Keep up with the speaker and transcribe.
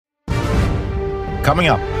Coming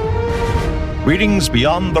up, readings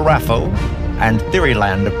beyond the Raffo and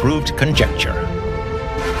Theoryland-approved conjecture.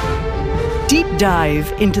 Deep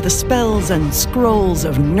dive into the spells and scrolls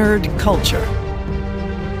of nerd culture.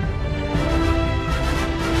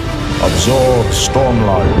 Absorb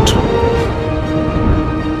Stormlight.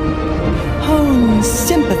 Hone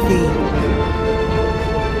sympathy.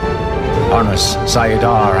 Harness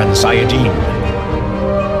Sayadar and Sayadine.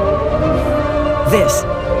 This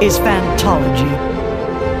is Phantology.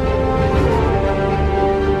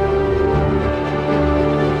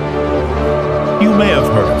 You may have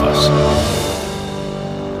heard of us.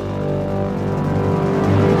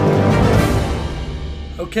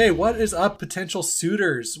 Okay, what is up, potential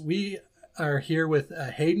suitors? We are here with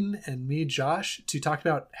Hayden and me, Josh, to talk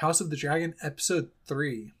about House of the Dragon episode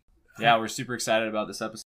 3. Yeah, we're super excited about this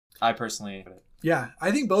episode. I personally... Yeah, I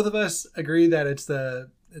think both of us agree that it's the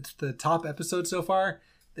top episode so far.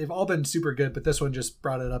 They've all been super good, but this one just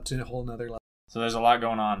brought it up to a whole nother level. So there's a lot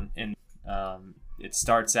going on. It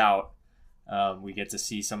starts out, we get to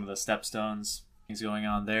see some of the stepstones, things going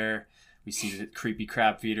on there. We see the creepy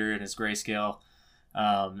crab feeder and his grayscale.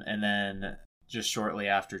 And then just shortly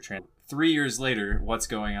after, 3 years later, what's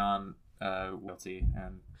going on?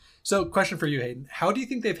 So, question for you, Hayden. How do you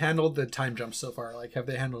think they've handled the time jumps so far? Like, have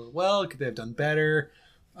they handled it well? Could they have done better?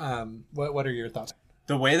 What are your thoughts?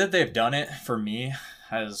 The way that they've done it, for me,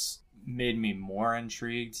 has made me more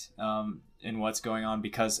intrigued in what's going on,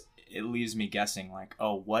 because it leaves me guessing, like,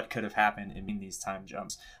 oh, what could have happened in these time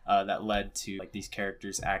jumps that led to like these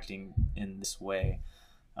characters acting in this way.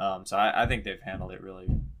 So I think they've handled it really,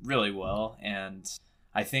 really well, and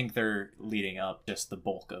I think they're leading up just the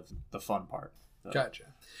bulk of the fun part. So. Gotcha.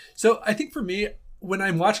 So I think for me, when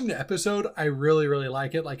I'm watching the episode, I really, really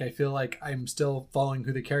like it. Like, I feel like I'm still following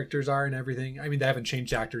who the characters are and everything. I mean, they haven't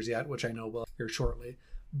changed actors yet, which I know we'll hear shortly.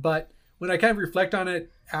 But when I kind of reflect on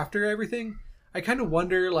it after everything, I kind of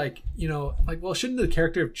wonder, like, well, shouldn't the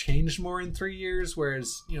character have changed more in 3 years?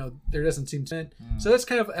 Whereas, there doesn't seem to. So that's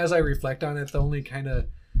kind of, as I reflect on it, the only kind of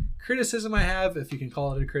criticism I have, if you can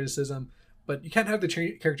call it a criticism. But you can't have the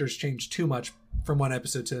characters change too much from one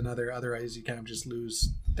episode to another. Otherwise, you kind of just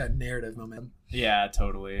lose that narrative momentum. Yeah,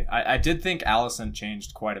 totally. I did think Allison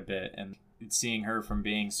changed quite a bit, and seeing her from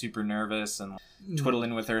being super nervous and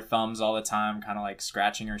twiddling with her thumbs all the time, kind of like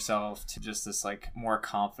scratching herself, to just this like more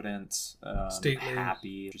confident, stately,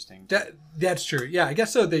 happy, interesting. That's true. Yeah, I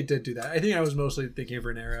guess so. They did do that. I think I was mostly thinking of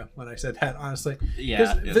Rhaenyra when I said that, honestly.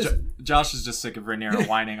 Yeah, Josh is just sick of Rhaenyra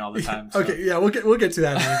whining all the time. So. Okay, yeah, we'll get to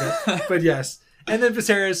that in a bit. But yes, and then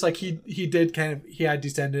Viserys, like he had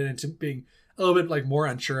descended into being a little bit like more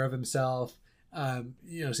unsure of himself.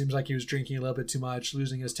 Seems like he was drinking a little bit too much,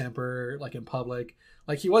 losing his temper, like in public.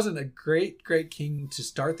 Like, he wasn't a great king to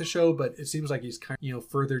start the show, but it seems like he's kind of,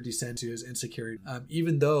 further descend to his insecurity.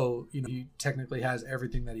 Even though, he technically has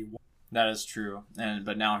everything that he wants. That is true.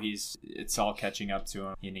 But now it's all catching up to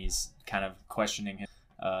him, and he's kind of questioning him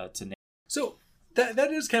to name. So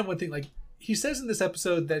that is kind of one thing. Like, he says in this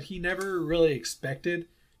episode that he never really expected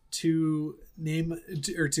to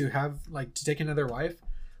take another wife.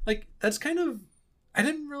 Like, that's kind of, I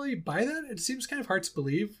didn't really buy that. It seems kind of hard to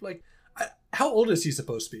believe. Like, how old is he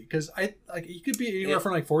supposed to be? Because he could be anywhere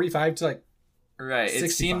from like 45 to like right. 65,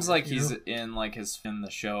 it seems like he's in the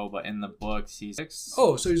show, but in the books he's 6.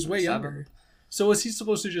 Oh, so he's way 7. younger. So was he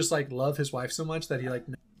supposed to just like love his wife so much that he like?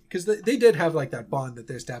 Because they did have like that bond that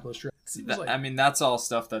they established. I mean, that's all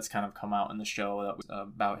stuff that's kind of come out in the show that was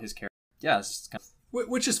about his character. Yeah, it's just kind of...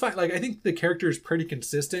 Which is fine. Like, I think the character is pretty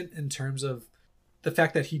consistent in terms of the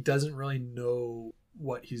fact that he doesn't really know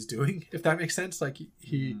what he's doing, if that makes sense. Like,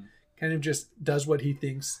 he kind of just does what he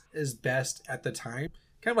thinks is best at the time.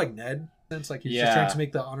 Kind of like Ned. It's like he's just trying to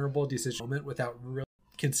make the honorable decision moment without really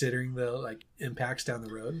considering the like impacts down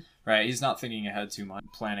the road. Right. He's not thinking ahead too much,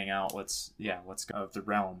 planning out what's of the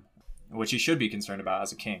realm, which he should be concerned about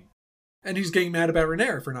as a king. And he's getting mad about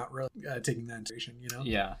Rhaenyra for not really taking that into consideration,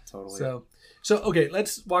 Yeah, totally. So okay,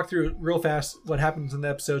 let's walk through real fast what happens in the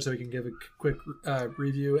episode so we can give a quick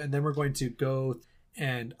review, and then we're going to go.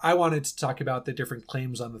 And I wanted to talk about the different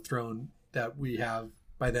claims on the throne that we have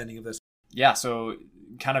by the ending of this. Yeah, so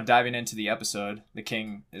kind of diving into the episode, the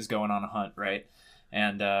king is going on a hunt, right?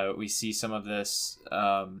 And we see some of this.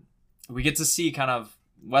 We get to see kind of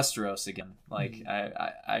Westeros again. Like,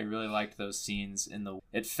 I really liked those scenes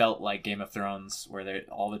it felt like Game of Thrones, where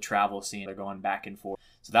all the travel scenes are going back and forth.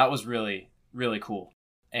 So that was really, really cool.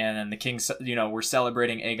 And then the king, we're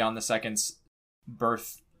celebrating Aegon II's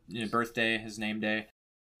birthday, his name day.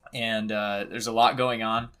 And there's a lot going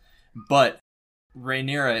on. But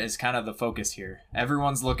Rhaenyra is kind of the focus here.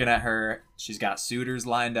 Everyone's looking at her. She's got suitors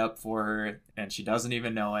lined up for her, and she doesn't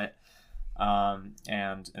even know it.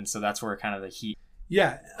 And so that's where kind of the heat.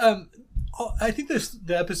 Yeah. I think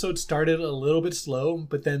the episode started a little bit slow,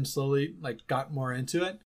 but then slowly like got more into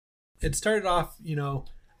it. It started off,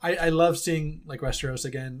 I love seeing like Westeros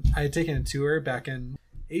again. I had taken a tour back in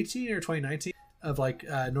 2018 or 2019 of like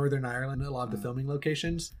Northern Ireland, a lot of the filming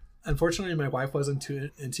locations. Unfortunately, my wife wasn't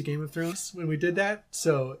too into Game of Thrones when we did that,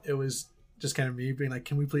 so it was just kind of me being like,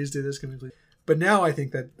 "Can we please do this? Can we please?" But now I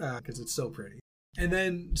think that because it's so pretty. And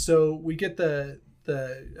then so we get the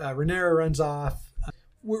Rhaenyra runs off.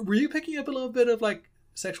 Were you picking up a little bit of like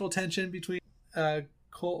sexual tension between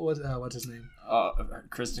Cole? What's his name?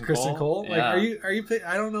 Criston Cole. Yeah. Like, are you?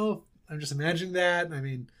 I don't know. I'm just imagining that. I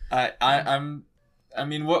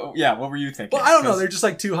mean, what were you thinking? Well, I don't know. They're just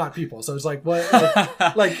like two hot people, so it's like what?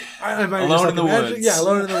 Like am I Alone just, like, in the imagining? woods. Yeah,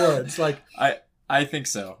 alone in the woods. Like I think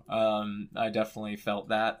so. I definitely felt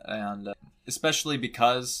that, and especially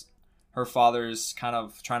because her father's kind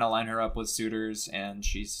of trying to line her up with suitors, and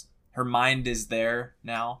her mind is there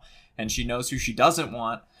now, and she knows who she doesn't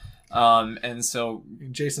want. And so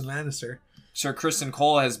Jason Lannister. Sir Criston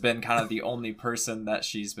Cole has been kind of the only person that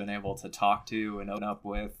she's been able to talk to and open up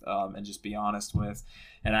with, and just be honest with.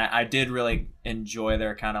 And I did really enjoy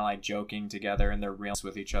their kind of like joking together and their realness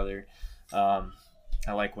with each other.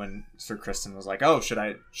 I like when Sir Criston was like, "Oh, should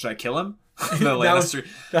I kill him?" The Lannister.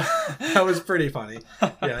 that was pretty funny.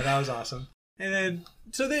 Yeah, that was awesome. And then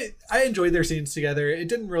I enjoyed their scenes together. It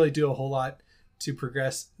didn't really do a whole lot to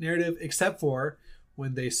progress narrative, except for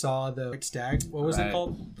when they saw the White Stag. What was it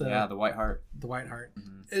called? The White Hart. The White Hart.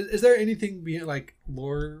 Mm-hmm. Is there anything like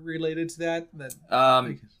lore related to that?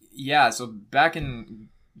 Yeah. So back in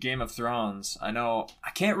Game of Thrones, I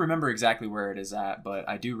can't remember exactly where it is at, but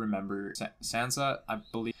I do remember Sansa, I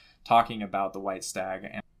believe, talking about the White Stag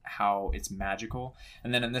and how it's magical.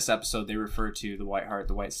 And then in this episode, they refer to the White Hart,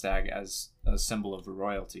 the White Stag, as a symbol of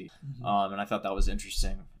royalty. Mm-hmm. And I thought that was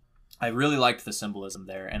interesting. I really liked the symbolism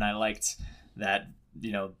there, and I liked that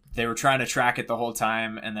they were trying to track it the whole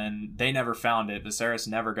time, and then they never found it. Viserys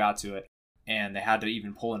never got to it, and they had to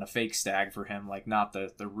even pull in a fake stag for him, like not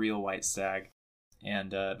the real White Stag.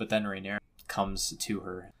 And but then Rhaenyra comes to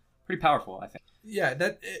her. Pretty powerful, I think. Yeah,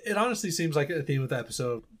 it honestly seems like a theme of the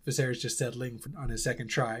episode. Viserys just settling on his second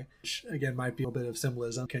try, which again might be a little bit of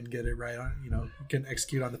symbolism. Can get it right on, can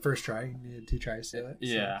execute on the first try. You needed 2 tries to do it.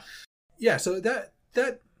 Yeah. So that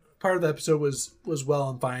part of the episode was well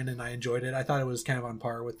and fine, and I enjoyed it. I thought it was kind of on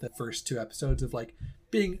par with the first 2 episodes of like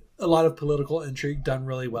being a lot of political intrigue done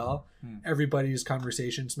really well. Everybody's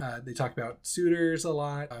conversations, they talk about suitors a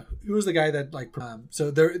lot. Who was the guy that like so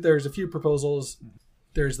there's a few proposals.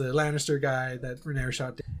 There's the Lannister guy that Rhaenyra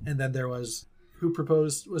shot down, and then there was who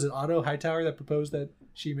proposed, was it Otto Hightower that proposed that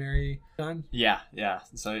she marry Aegon? Yeah.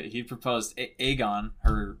 So he proposed Aegon,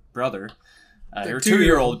 her brother, her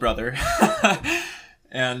 2-year-old brother.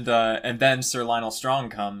 And then Sir Lionel Strong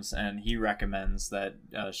comes, and he recommends that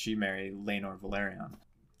she marry Laenor Velaryon.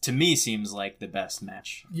 To me, seems like the best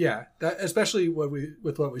match. Yeah, that, especially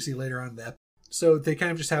with what we see later on in the episode. So they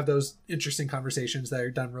kind of just have those interesting conversations that are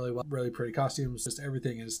done really well. Really pretty costumes. Just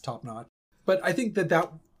everything is top notch. But I think that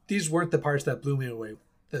these weren't the parts that blew me away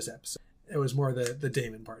this episode. It was more the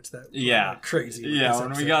Daemon parts that were crazy. Yeah,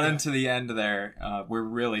 when we got into the end there, we're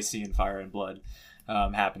really seeing fire and blood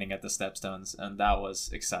happening at the Stepstones, and that was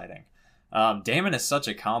exciting. Daemon is such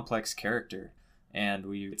a complex character, and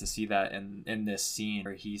we get to see that in this scene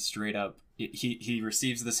where he straight up he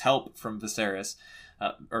receives this help from Viserys,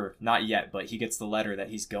 or not yet, but he gets the letter that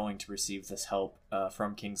he's going to receive this help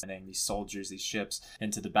from King's Landing, these soldiers, these ships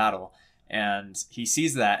into the battle, and he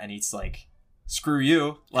sees that and he's like, screw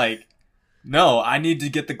you, like, no, I need to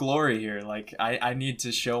get the glory here, like I need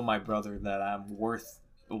to show my brother that I'm worth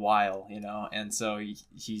a while, and so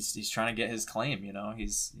he's trying to get his claim,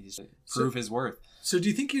 he's prove his worth. So do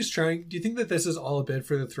you think that this is all a bid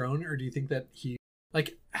for the throne, or do you think that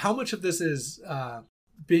how much of this is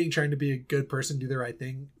trying to be a good person, do the right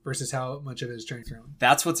thing, versus how much of it is trying to throne?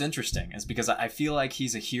 That's what's interesting, is because I feel like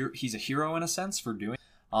he's a hero in a sense for doing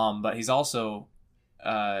but he's also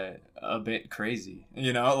a bit crazy,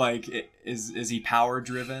 like is he power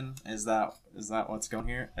driven? Is that what's going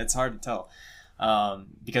here? It's hard to tell.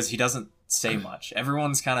 Because he doesn't say much.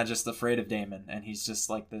 Everyone's kind of just afraid of Daemon, and he's just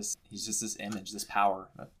like this. He's just this image, this power.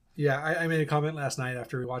 Yeah, I made a comment last night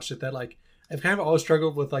after we watched it that like I've kind of always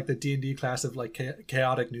struggled with like the D&D class of like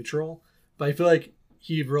chaotic neutral, but I feel like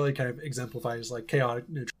he really kind of exemplifies like chaotic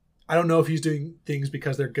neutral. I don't know if he's doing things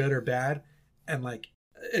because they're good or bad, and like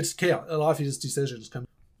it's chaos. A lot of his decisions come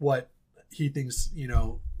what he thinks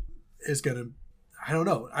is going to I don't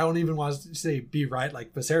know. I don't even want to say be right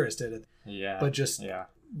like Viserys did it. Yeah. But just yeah.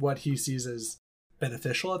 what he sees as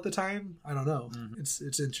beneficial at the time. I don't know. It's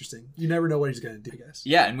interesting. You never know what he's going to do, I guess.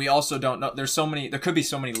 Yeah, and we also don't know. There could be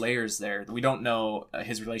so many layers there. We don't know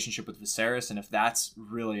his relationship with Viserys and if that's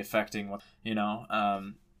really affecting what,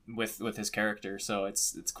 with his character. So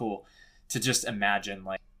it's cool to just imagine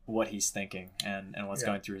like what he's thinking and what's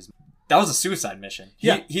going through his mind. That was a suicide mission.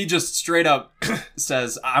 He just straight up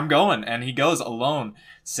says, I'm going. And he goes alone,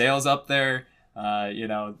 sails up there.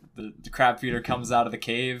 The crab feeder comes out of the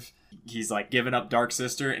cave. He's like giving up Dark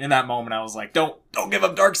Sister. And in that moment, I was like, don't give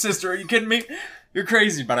up Dark Sister. Are you kidding me? You're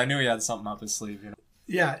crazy. But I knew he had something up his sleeve.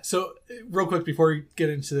 Yeah. So real quick before we get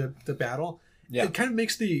into the battle, it kind of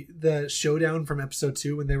makes the showdown from episode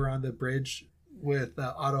 2 when they were on the bridge with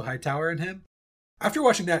Otto Hightower and him. After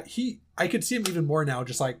watching that, I could see him even more now,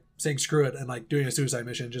 just like saying screw it and like doing a suicide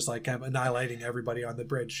mission, just like kind of annihilating everybody on the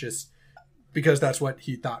bridge, just because that's what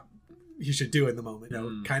he thought he should do in the moment,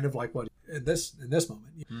 kind of like what in this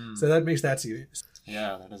moment. So that makes that serious.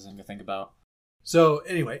 Yeah, that is something to think about. So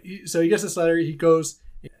anyway, he gets this letter. He goes,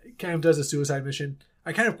 kind of does a suicide mission.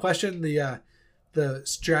 I kind of question the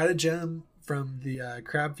stratagem from the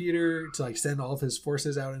crab feeder to like send all of his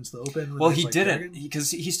forces out into the open. Well, he didn't,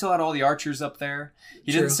 because he still had all the archers up there.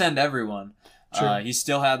 He didn't send everyone. He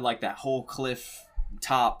still had like that whole cliff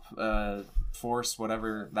top force,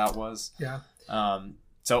 whatever that was. Yeah.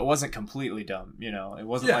 So it wasn't completely dumb, It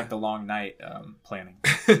wasn't like the long night planning.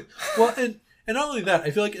 Well, and not only that,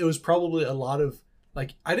 I feel like it was probably a lot of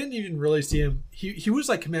like I didn't even really see him. He was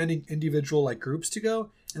like commanding individual like groups to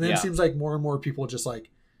go, and then it seems like more and more people just like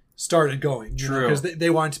started going. True, because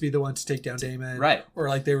they wanted to be the ones to take down Daemon, right? Or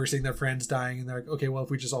like they were seeing their friends dying, and they're like, okay, well,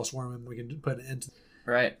 if we just all swarm him, we can put an end to.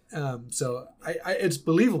 Right. So I it's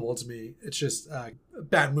believable to me. It's just a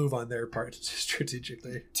bad move on their part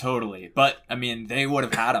strategically. Totally. But I mean, they would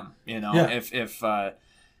have had him,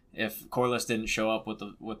 if Corlys didn't show up with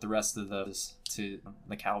the rest of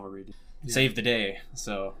the cavalry to save the day.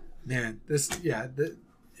 So man,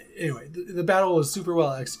 anyway, the battle was super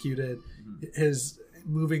well executed. His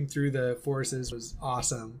moving through the forces was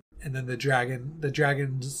awesome. And then the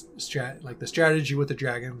strategy with the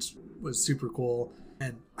dragons was super cool.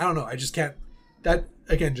 And I don't know, I just can't. That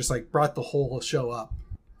again just like brought the whole show up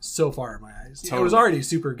so far in my eyes. Totally. It was already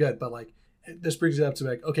super good, but like this brings it up to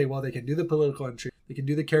like, okay, well, they can do the political intrigue, they can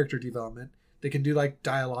do the character development, they can do like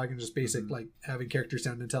dialogue and just basic like having characters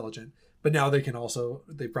sound intelligent. But now they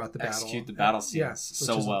brought the execute the battle scenes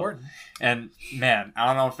so well. Important. And man, I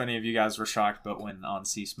don't know if any of you guys were shocked, but when on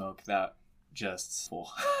Sea Smoke, that just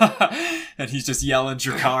cool. And he's just yelling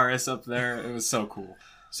Dracarys up there. It was so cool.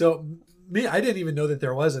 So I didn't even know that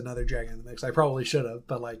there was another dragon in the mix. I probably should have,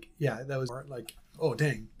 but like, yeah, that was more like, oh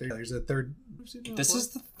dang, there's a third. This is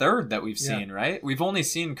the third that we've seen, right? We've only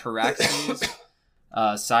seen Caraxes,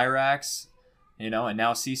 Syrax, and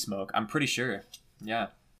now Sea Smoke. I'm pretty sure. Yeah.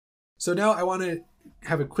 So now I want to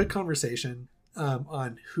have a quick conversation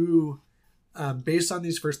on who, based on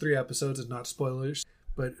these first 3 episodes, and not spoilers,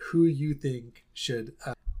 but who you think should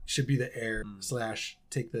be the heir /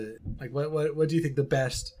 take the like what do you think the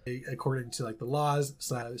best according to like the laws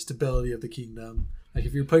 / stability of the kingdom? Like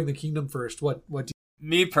if you're putting the kingdom first, what do you...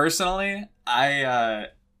 Me personally, I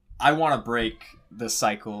want to break the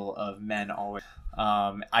cycle of men always.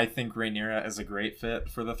 I think Rhaenyra is a great fit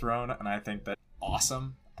for the throne, and I think that's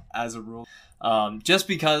awesome as a rule. Just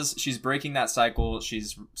because she's breaking that cycle,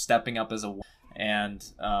 she's stepping up as a woman, and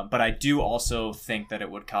but I do also think that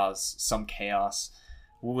it would cause some chaos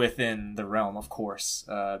within the realm, of course,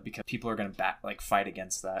 because people are going to fight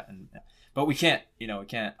against that, but we can't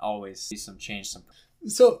always see some change.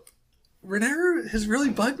 So Rhaenyra has really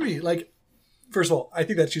bugged me. Like, first of all, I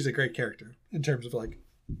think that she's a great character in terms of like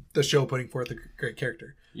the show putting forth a great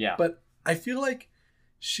character. Yeah. But I feel like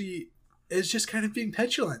she is just kind of being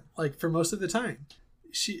petulant, like for most of the time.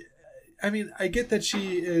 I get that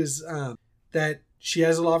she is that she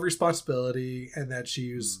has a lot of responsibility and that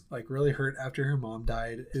she was like really hurt after her mom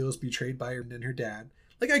died. Feels betrayed by her and her dad.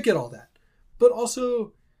 Like I get all that, but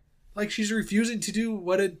also like she's refusing to do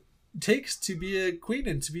what it takes to be a queen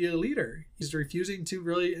and to be a leader. She's refusing to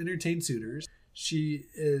really entertain suitors. She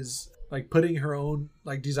is like putting her own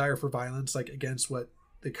like desire for violence like against what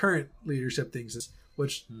the current leadership thinks is,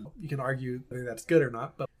 which you can argue whether that's good or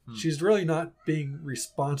not, but she's really not being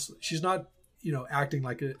responsible. She's not, acting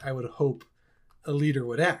like I would hope a leader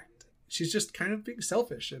would act. She's just kind of being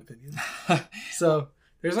selfish, in opinion. So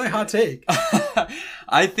there's my hot take.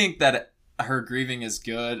 I think that her grieving is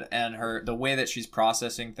good, and the way that she's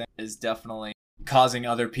processing things is definitely causing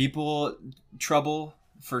other people trouble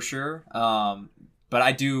for sure. But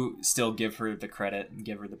I do still give her the credit and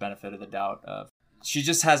give her the benefit of the doubt of she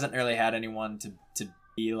just hasn't really had anyone to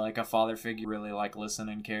be like a father figure, really like listen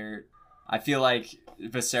and care. I feel like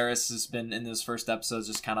Viserys has been in those first episodes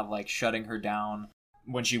just kind of like shutting her down.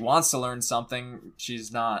 When she wants to learn something,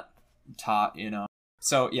 she's not taught, you know.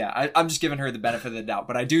 So yeah, I'm just giving her the benefit of the doubt,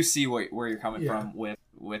 but I do see where you're coming from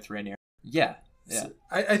with Rhaenyra. Yeah. So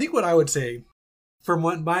I think what I would say, from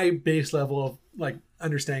what my base level of like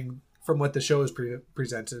understanding from what the show is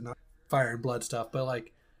presented, not Fire and Blood stuff, but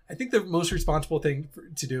like I think the most responsible thing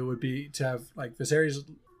to do would be to have like Viserys,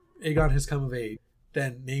 Aegon has come of age,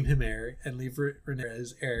 then name him heir and leave Rhaenyra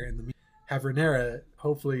as heir, and have Rhaenyra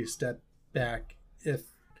hopefully step back if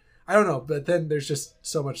I don't know, but then there's just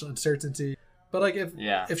so much uncertainty. But like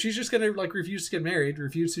if she's just gonna like refuse to get married,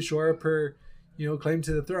 refuse to shore up her, you know, claim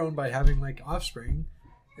to the throne by having like offspring,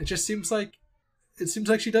 it just seems like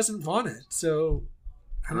she doesn't want it. So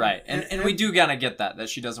right, and we do kind of get that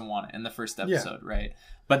she doesn't want it in the first episode, right?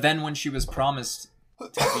 But then when she was promised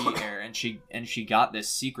to be heir, and she got this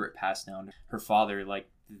secret passed down to her father, like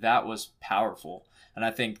that was powerful, and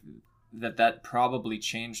I think that probably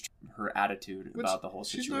changed her attitude about the whole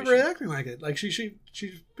situation. She's not really acting like it. Like she's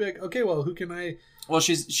like, okay, well, who can I? Well,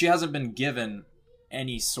 she hasn't been given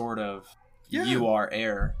any sort of you are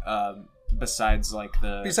heir. Besides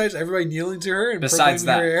everybody kneeling to her and besides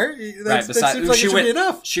that, her heir, right? Besides, seems like it should be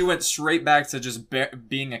enough. She went straight back to just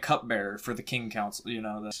being a cupbearer for the King Council, you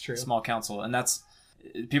know, the small council, and that's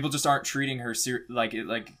people just aren't treating her like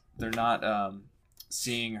they're not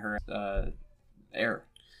seeing her heir.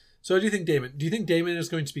 So, do you think Daemon is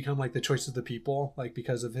going to become like the choice of the people, like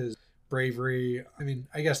because of his bravery? I mean,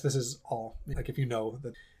 I guess this is all like if you know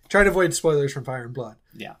that. Try to avoid spoilers from Fire and Blood.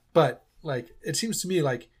 Yeah, but like it seems to me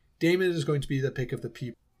like Daemon is going to be the pick of the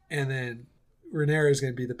people, and then Rhaenyra is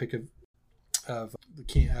going to be the pick of the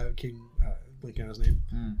king. Blinking on his name,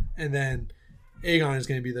 and then Aegon is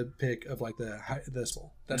going to be the pick of like the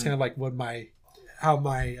soul. That's kind of like what my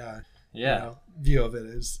you know, view of it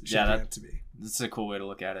is. That to be. That's a cool way to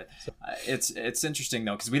look at it. So, it's interesting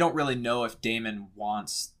though because we don't really know if Daemon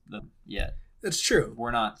wants them yet. That's true.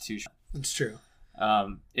 We're not too sure. It's true.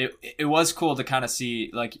 It was cool to kind of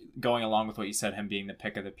see, like, going along with what you said, him being the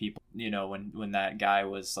pick of the people, you know, when that guy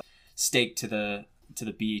was like staked to the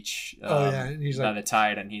beach and he's by the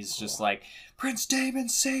tide, and he's just like, Prince Daemon,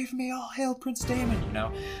 save me, all hail Prince Daemon, you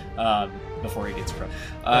know, before he gets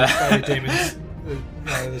croaked. Daemon's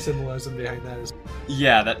the symbolism behind that is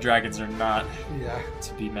that dragons are not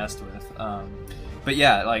to be messed with, but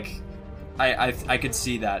yeah, like I could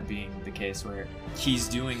see that being the case where he's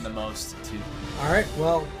doing the most to. All right,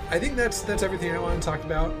 well, I think that's everything I want to talk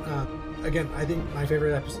about. Again, I think my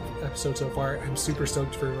favorite episode so far. I'm super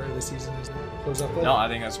stoked for where the season is going to close up with. No, I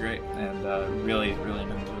think that's great, and really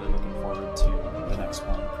looking forward to the next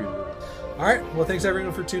one. All right, well, thanks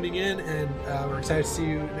everyone for tuning in, and we're excited to see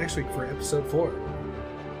you next week for episode 4.